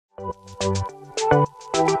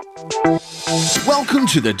Welcome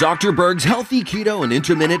to the Dr. Berg's Healthy Keto and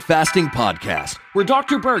Intermittent Fasting Podcast, where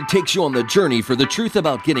Dr. Berg takes you on the journey for the truth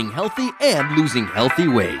about getting healthy and losing healthy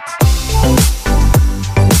weight.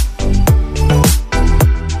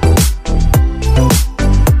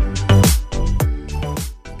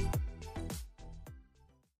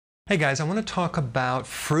 Hey guys, I want to talk about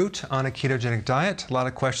fruit on a ketogenic diet. A lot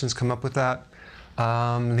of questions come up with that. The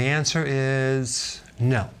answer is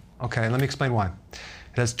no. Okay, let me explain why.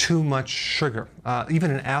 It has too much sugar.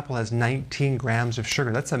 Even an apple has 19 grams of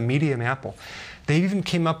sugar. That's a medium apple. They even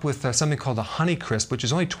came up with something called a Honeycrisp, which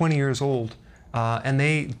is only 20 years old, and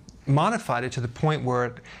they modified it to the point where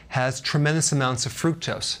it has tremendous amounts of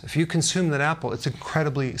fructose. If you consume that apple, it's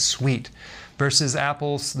incredibly sweet, versus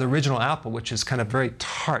apples, the original apple, which is kind of very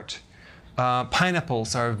tart.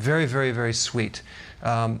 Pineapples are very, very, very sweet.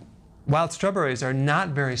 Wild strawberries are not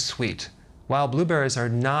very sweet. Wild blueberries are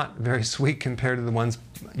not very sweet compared to the ones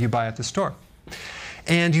you buy at the store.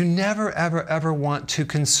 And you never, ever, ever want to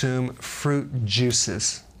consume fruit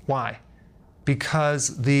juices. Why?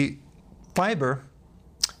 Because the fiber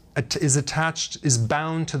is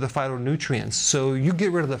bound to the phytonutrients. So you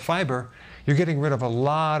get rid of the fiber, you're getting rid of a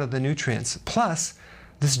lot of the nutrients. Plus,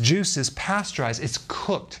 this juice is pasteurized, it's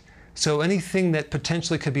cooked. So anything that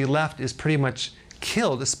potentially could be left is pretty much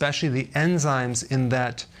killed, especially the enzymes in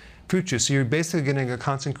that fruit juice. So you're basically getting a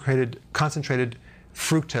concentrated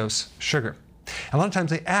fructose sugar. And a lot of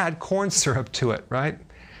times they add corn syrup to it, right?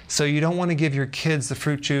 So you don't want to give your kids the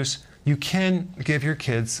fruit juice. You can give your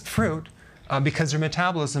kids fruit because their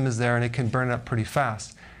metabolism is there and it can burn up pretty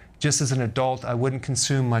fast. Just as an adult, I wouldn't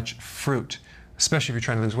consume much fruit, especially if you're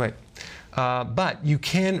trying to lose weight. But you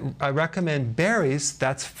can, I recommend berries.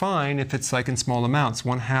 That's fine if it's like in small amounts,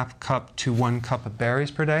 1/2 cup to 1 cup of berries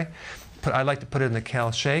per day. But I like to put it in the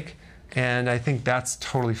kale shake, and I think that's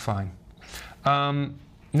totally fine.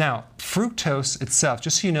 Now, fructose itself,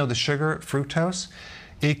 just so you know, the sugar, fructose,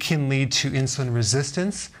 it can lead to insulin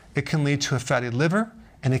resistance, it can lead to a fatty liver,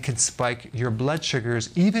 and it can spike your blood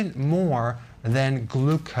sugars even more than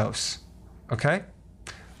glucose. Okay?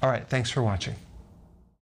 All right, thanks for watching.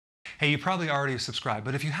 Hey, you probably already subscribed,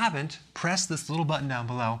 but if you haven't, press this little button down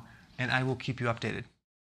below, and I will keep you updated.